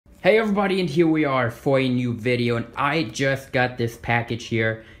Hey everybody, and here we are for a new video, and I just got this package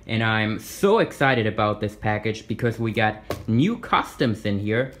here and I'm so excited about this package because we got new customs in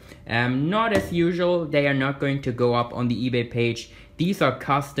here. Not as usual, they are not going to go up on the eBay page. These are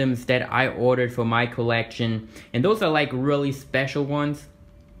customs that I ordered for my collection, and those are like really special ones.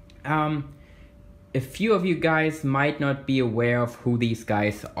 A few of you guys might not be aware of who these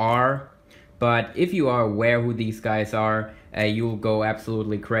guys are, but if you are aware who these guys are, you'll go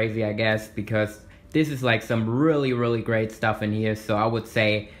absolutely crazy, I guess, because this is like some really great stuff in here. So I would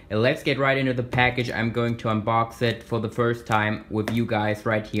say let's get right into the package. I'm going to unbox it for the first time with you guys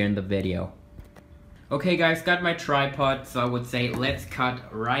right here in the video. Okay guys, got my tripod, so I would say let's cut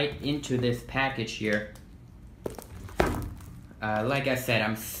right into this package here. Like I said,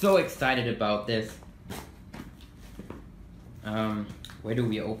 I'm so excited about this. Where do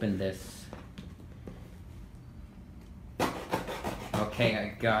we open this? Okay, I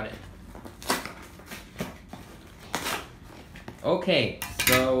got it. Okay,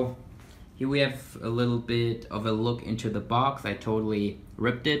 so here we have a little bit of a look into the box. I totally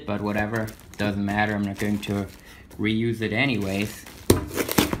ripped it, but whatever, doesn't matter. I'm not going to reuse it anyways.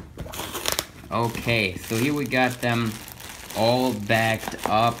 Okay, so here we got them all bagged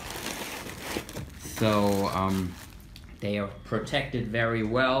up. So they are protected very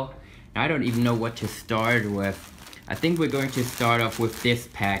well. I don't even know what to start with. I think we're going to start off with this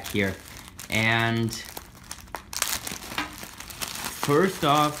pack here. And first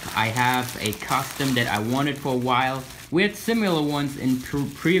off, I have a custom that I wanted for a while. We had similar ones in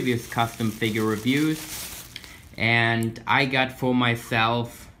previous custom figure reviews. And I got for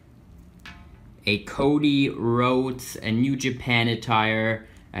myself a Cody Rhodes, a New Japan attire.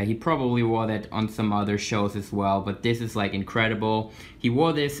 He probably wore that on some other shows as well, but this is like incredible. He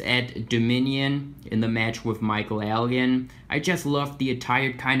wore this at Dominion in the match with Michael Allen. I just love the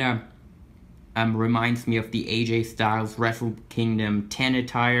attire. It kind of reminds me of the AJ Styles Wrestle Kingdom 10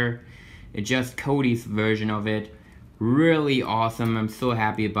 attire. It's just Cody's version of it. Really awesome. I'm so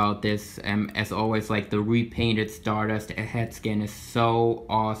happy about this. As always, like the repainted Stardust head scan is so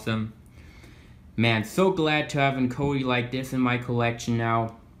awesome. Man, so glad to have a Cody like this in my collection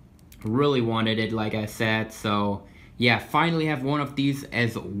now. Really wanted it, like I said, so yeah, finally have one of these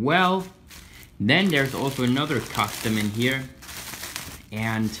as well. Then there's also another custom in here,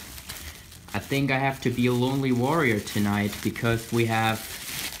 and I think I have to be a lonely warrior tonight because we have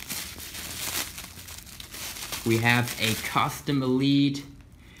a custom elite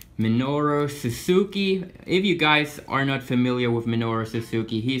Minoru Suzuki. If you guys are not familiar with Minoru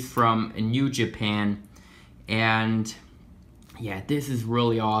Suzuki, he's from New Japan, and yeah, this is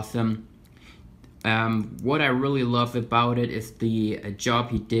really awesome. What I really love about it is the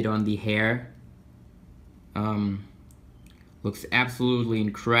job he did on the hair. Looks absolutely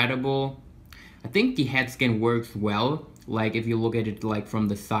incredible. I think the head scan works well. Like if you look at it like from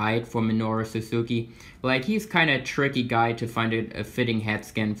the side for Minoru Suzuki, like he's kind of a tricky guy to find a fitting head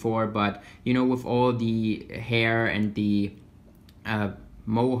scan for, but you know, with all the hair and the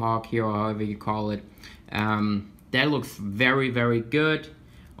mohawk here, or however you call it, that looks very good.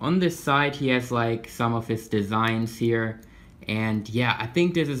 On this side he has like some of his designs here, and yeah, I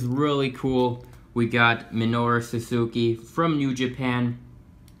think this is really cool. We got Minoru Suzuki from New Japan.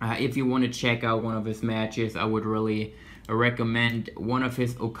 If you want to check out one of his matches, I would really recommend one of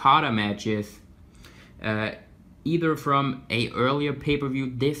his Okada matches, either from a earlier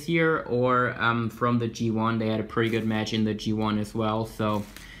pay-per-view this year or from the G1. They had a pretty good match in the G1 as well, so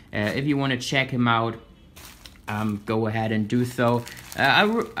if you want to check him out, go ahead and do so.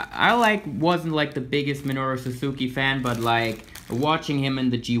 I wasn't like the biggest Minoru Suzuki fan, but like watching him in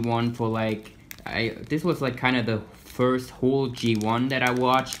the G1 for like, this was like kind of the first whole G1 that I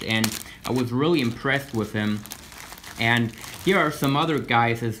watched, and I was really impressed with him. And here are some other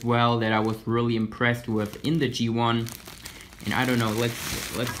guys as well that I was really impressed with in the G1. And I don't know, let's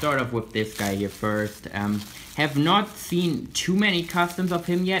start off with this guy here first. Have not seen too many customs of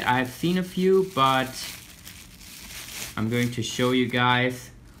him yet. I've seen a few, but I'm going to show you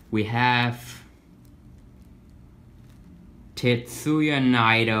guys. We have Tetsuya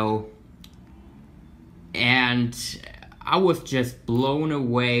Naito, and I was just blown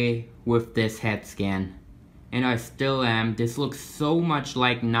away with this head scan, and I still am. This looks so much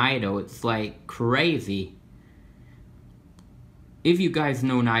like Naito. It's like crazy. If you guys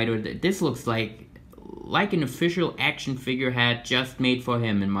know Naito, this looks like an official action figure hat just made for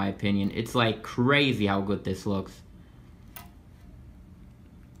him, in my opinion. It's like crazy how good this looks.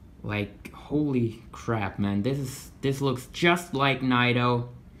 Like, holy crap, man. This looks just like Naito.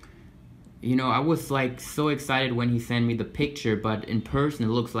 you know, I was like so excited when he sent me the picture, but in person it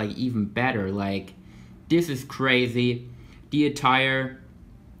looks like even better. Like, this is crazy. The attire,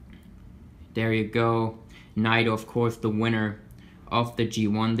 there you go. Naito, of course, the winner of the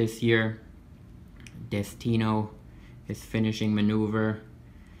G1 this year. Destino, his finishing maneuver.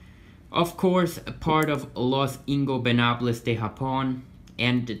 Of course, a part of Los Ingobernables de Japón.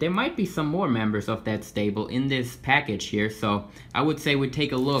 And there might be some more members of that stable in this package here. So I would say we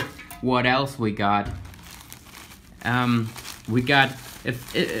take a look what else we got. We got a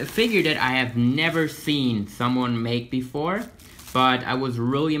figure that I have never seen someone make before. But I was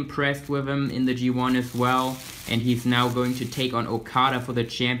really impressed with him in the G1 as well. And he's now going to take on Okada for the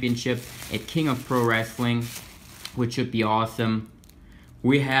championship at King of Pro Wrestling, which should be awesome.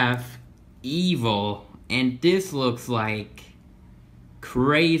 We have Evil, and this looks like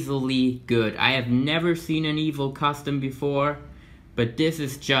crazily good. I have never seen an Evil custom before, but this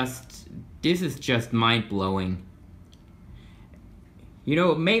is just mind-blowing. You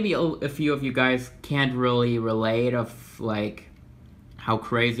know, maybe a few of you guys can't really relate of like how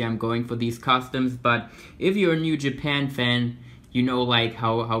crazy I'm going for these customs, but if you're a New Japan fan, you know like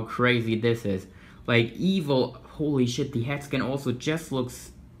how crazy this is. Like Evil, holy shit, the head scan also just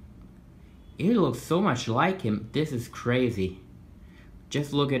looks, it looks so much like him. This is crazy.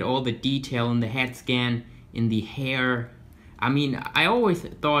 Just look at all the detail in the head scan, in the hair. I mean, I always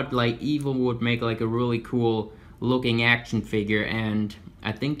thought like Evil would make like a really cool looking action figure, and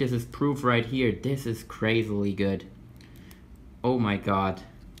I think this is proof right here. This is crazily good. Oh my god.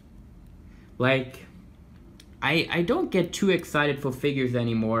 Like, I don't get too excited for figures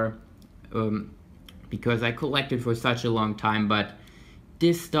anymore, because I collected for such a long time, but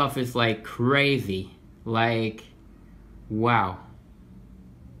this stuff is like crazy. Like, wow.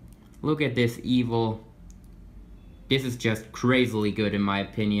 Look at this Evil. This is just crazily good in my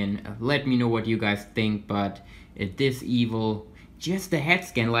opinion. Let me know what you guys think, but this Evil, just the head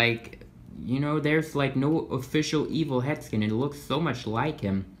scan, like, you know, there's like no official Evil head scan. It looks so much like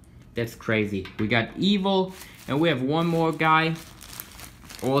him. That's crazy. We got Evil, and we have one more guy,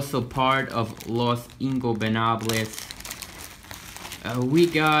 also part of Los Ingobernables. We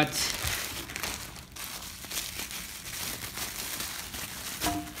got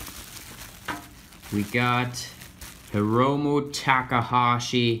Hiromu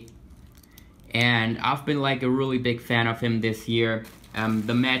Takahashi, and I've been like a really big fan of him this year.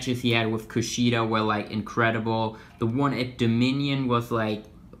 The matches he had with Kushida were like incredible. The one at Dominion was like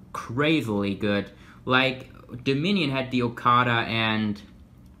crazily good. Like, Dominion had the Okada and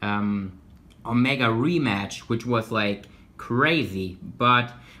Omega rematch, which was like crazy.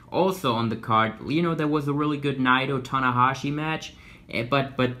 But also on the card, you know, there was a really good Naito Tanahashi match.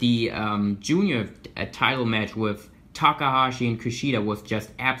 But the junior title match with Takahashi and Kushida was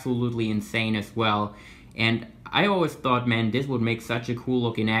just absolutely insane as well. And I always thought, man, this would make such a cool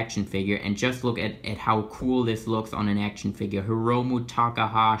looking action figure. And just look at how cool this looks on an action figure. Hiromu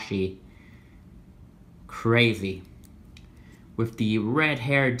Takahashi. Crazy. With the red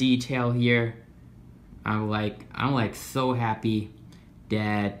hair detail here. I'm like so happy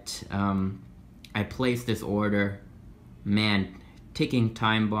that I placed this order. Man, ticking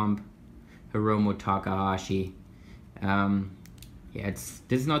time bomb. Hiromu Takahashi. Yeah, this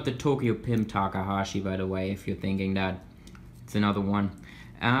is not the Tokyo Pimp Takahashi, by the way, if you're thinking that. It's another one.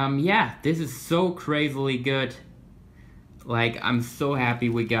 Yeah, this is so crazily good. Like, I'm so happy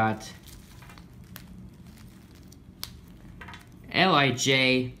we got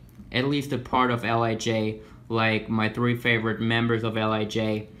LIJ, at least a part of LIJ, like my 3 favorite members of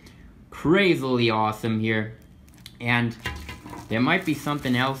LIJ. Crazily awesome here. And there might be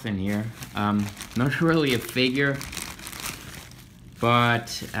something else in here. Not really a figure.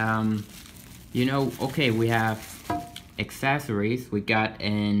 But, you know, okay, we have accessories. We got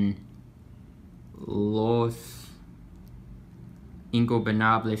an Los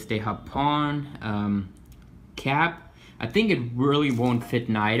Ingobernables de Japón cap. I think it really won't fit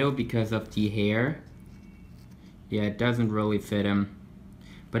Naito because of the hair. Yeah, it doesn't really fit him.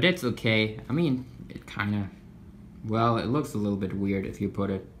 But it's okay. I mean, it kind of, well, it looks a little bit weird if you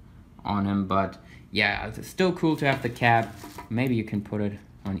put it on him, but yeah, it's still cool to have the cap. Maybe you can put it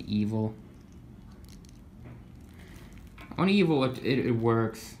on Evil. On Evil, it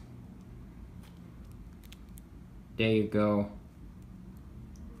works. There you go.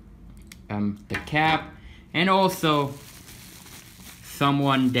 The cap, and also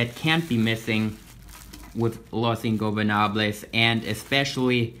someone that can't be missing with Los Ingobernables, and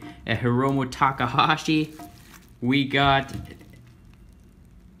especially Hiromu Takahashi. We got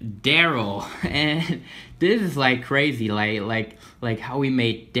Daryl, and this is like crazy, like how we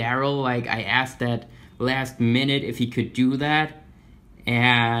made Daryl. Like I asked that last minute if he could do that,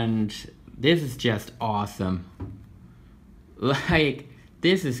 and this is just awesome. Like,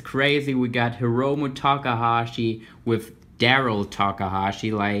 this is crazy. We got Hiromu Takahashi with Daryl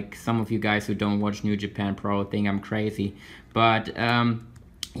Takahashi. Like, some of you guys who don't watch New Japan Pro think I'm crazy. But, yeah,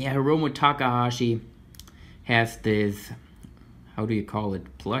 Hiromu Takahashi has this, how do you call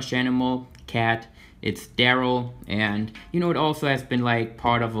it, plush animal, cat. It's Daryl, and, you know, it also has been, like,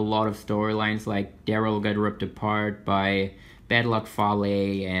 part of a lot of storylines. Like, Daryl got ripped apart by Bad Luck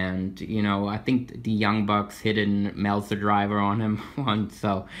Fale, and, you know, I think the Young Bucks hit a Meltzer driver on him once.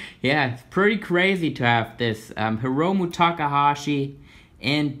 So, yeah, it's pretty crazy to have this Hiromu Takahashi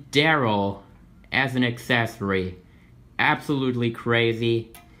and Daryl as an accessory. Absolutely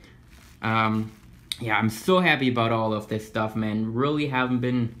crazy. Yeah, I'm so happy about all of this stuff, man. Really haven't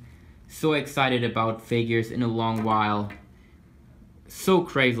been so excited about figures in a long while. So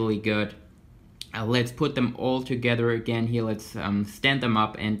crazily good. Let's put them all together again here. Let's stand them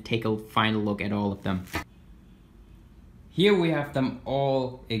up and take a final look at all of them. Here we have them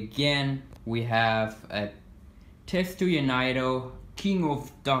all again. We have Tetsuya Naito, King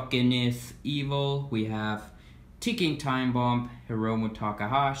of Darkness, Evil. We have Ticking Time Bomb, Hiromu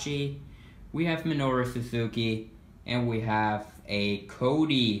Takahashi. We have Minoru Suzuki. And we have a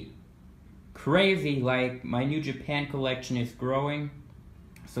Cody. Crazy, like my New Japan collection is growing.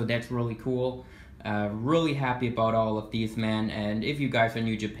 So that's really cool. Really happy about all of these, man. And if you guys are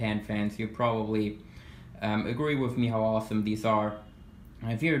New Japan fans, you probably agree with me how awesome these are.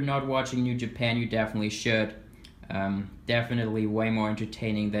 If you're not watching New Japan, you definitely should. Definitely way more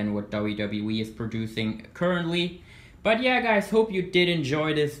entertaining than what WWE is producing currently. But yeah, guys, hope you did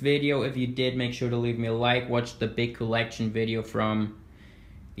enjoy this video. If you did, make sure to leave me a like. Watch the big collection video from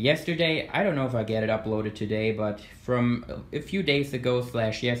yesterday. I don't know if I get it uploaded today, but from a few days ago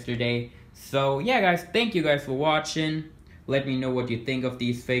 / yesterday. So yeah, guys, thank you guys for watching. Let me know what you think of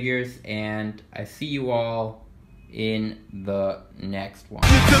these figures, and I see you all in the next one.